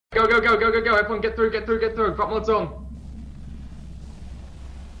go, go, go, go, go, go. Everyone get through, get through, get through. Drop mods on.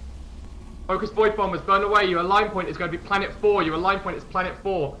 Focus void bombers, burn away. Your align point is going to be planet 4. Your align point is planet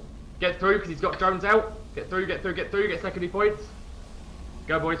 4. Get through because he's got drones out. Get through, get through, get through. Get secondary points.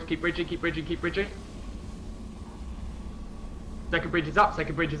 Go, boys. Keep bridging, keep bridging, keep bridging. Second bridge is up,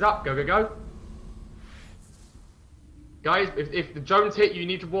 second bridge is up. Go, go, go. Guys, if the drones hit you, you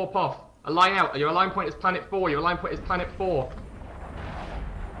need to warp off. Align out. Your align point is planet 4. Your align point is planet 4.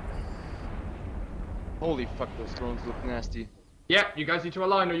 Holy fuck, those drones look nasty. Yeah, you guys need to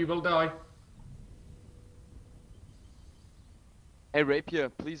align or you will die. Hey Rapier,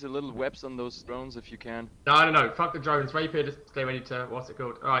 please a little webs on those drones if you can. No, fuck the drones. Rapier, just stay ready to, what's it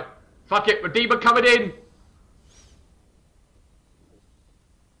called? Alright. Fuck it, Redeemer coming in!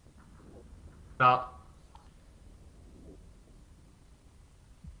 Start.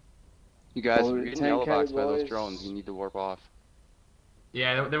 You guys are getting yellow boxed by those drones. You need to warp off.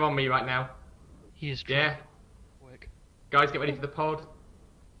 Yeah, they're on me right now. He is yeah. Quick. Guys, get ready for the pod.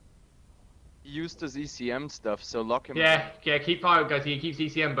 He used his ECM stuff, so lock him. Yeah, keep fire, guys. He keeps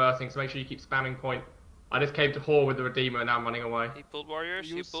ECM bursting, so make sure you keep spamming point. I just came to whore with the Redeemer and now I'm running away. He pulled warriors,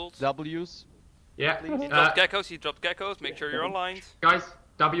 he pulled. W's. Yeah. He dropped geckos, make sure you're aligned. Guys,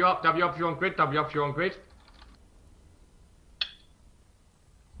 W up if you're on grid, W up if you're on grid.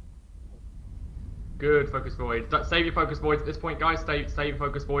 Good, focus voids. Save your focus voids at this point, guys. Save your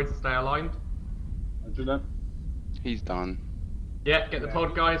focus voids and stay aligned. Roger that. He's done. Yeah, get the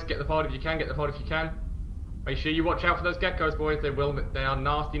pod, guys. Get the pod if you can. Get the pod if you can. Make sure you watch out for those geckos, boys. They are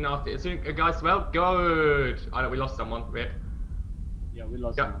nasty, nasty. As soon guys, well, good. I know we lost someone. Rip. Yeah, we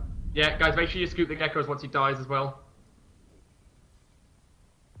lost someone. Yeah, guys, make sure you scoop the geckos once he dies as well.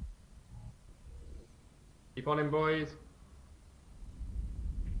 Keep on him, boys.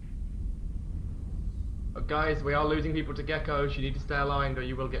 But guys, we are losing people to geckos. You need to stay aligned or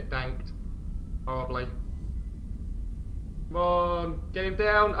you will get danked. Horribly. Come on, get him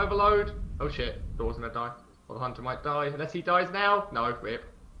down, overload. Oh shit, Thor's gonna die. Or the hunter might die, unless he dies now. No, rip.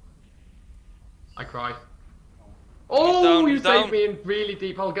 I cry. Oh, you saved me in really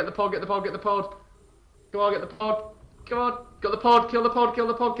deep hole. Get the pod, get the pod, get the pod. Come on, get the pod. Come on, got the pod, kill the pod, kill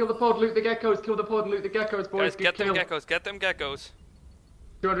the pod, kill the pod, loot the geckos, kill the pod, loot the geckos, boys. Guys, get them geckos, get them geckos.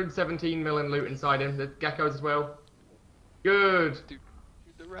 217 million loot inside him, the geckos as well. Good. Shoot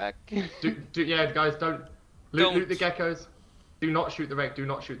the wreck. Yeah, guys, don't loot the geckos. Do not shoot the wreck, do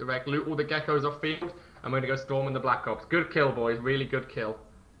not shoot the wreck. Loot all the geckos off field, and we're gonna go storm in the Black Ops. Good kill, boys, really good kill.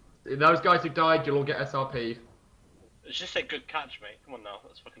 Those guys who died, you'll all get SRP'd. It's just a good catch, mate. Come on now,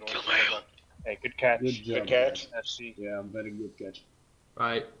 that's fucking awesome. Hey, good catch. Good catch. FC. Yeah, very good catch.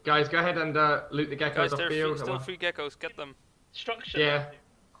 Right, guys, go ahead and loot the geckos guys, off field. Still free geckos, get them. Structure. Yeah.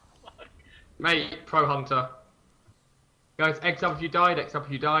 Mate, pro hunter. Guys, X up if you died, X up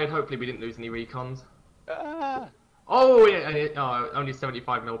if you died. Hopefully we didn't lose any recons. Oh, yeah, oh, only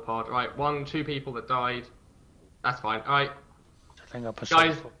 75 mil pod. Right, 2 people that died. That's fine. Alright.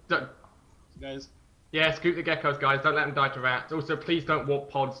 Guys. Yeah, scoop the geckos, guys. Don't let them die to rats. Also, please don't warp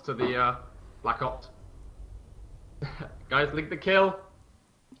pods to the Black Ops. Guys, link the kill.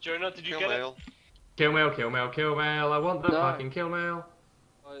 Jonah, did you get it? Kill mail, kill mail, kill mail. I want the fucking kill mail.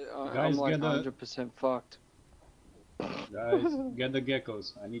 I'm like 100% fucked. Guys, get the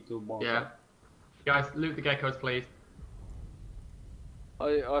geckos. I need to bomb. Yeah. Guys, loot the geckos, please.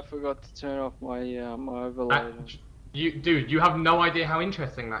 I forgot to turn off my my overload. Dude, you have no idea how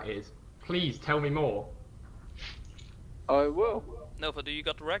interesting that is. Please tell me more. I will. No, but do you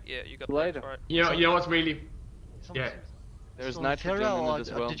got the wreck? Yeah, you got the later. wreck, right. You know what's really... Yeah. There's nitrogen in it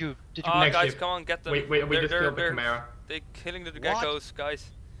as well. Did you guys, come on, get them. We just killed the Chimera. They're killing the geckos, guys.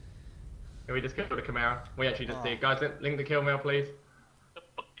 Yeah, we just killed the Chimera. We actually just did. Guys, link the kill mail, please.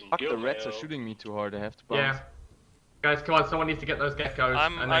 Fuck, the rats are shooting me too hard. I have to bounce. Yeah. Guys, come on, someone needs to get those geckos.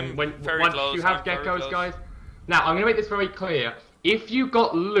 And then once you have geckos, guys... Now, I'm going to make this very clear. If you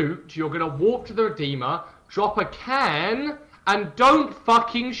got loot, you're going to walk to the Redeemer, drop a can, and don't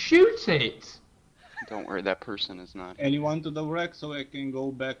fucking shoot it. Don't worry, that person is not. Anyone to the wreck so I can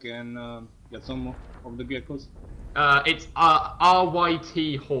go back and get some of the geckos? It's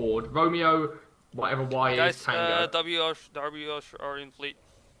RYT Horde. Romeo, whatever Y guys, is Tango. W's are in fleet.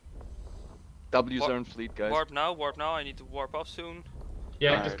 W's are in fleet, guys. Warp now, I need to warp off soon.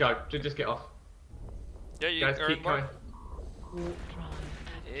 Yeah, right. Just go. Just get off. Yeah, you guys keep going.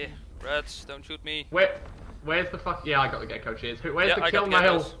 Yeah, rats, don't shoot me. Where's the fuck? Yeah, I got the gecko. Cheers. Where's the I kill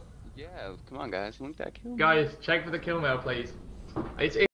mail? Yeah, come on, guys. Link that kill. Guys, check for the kill mail, please. It's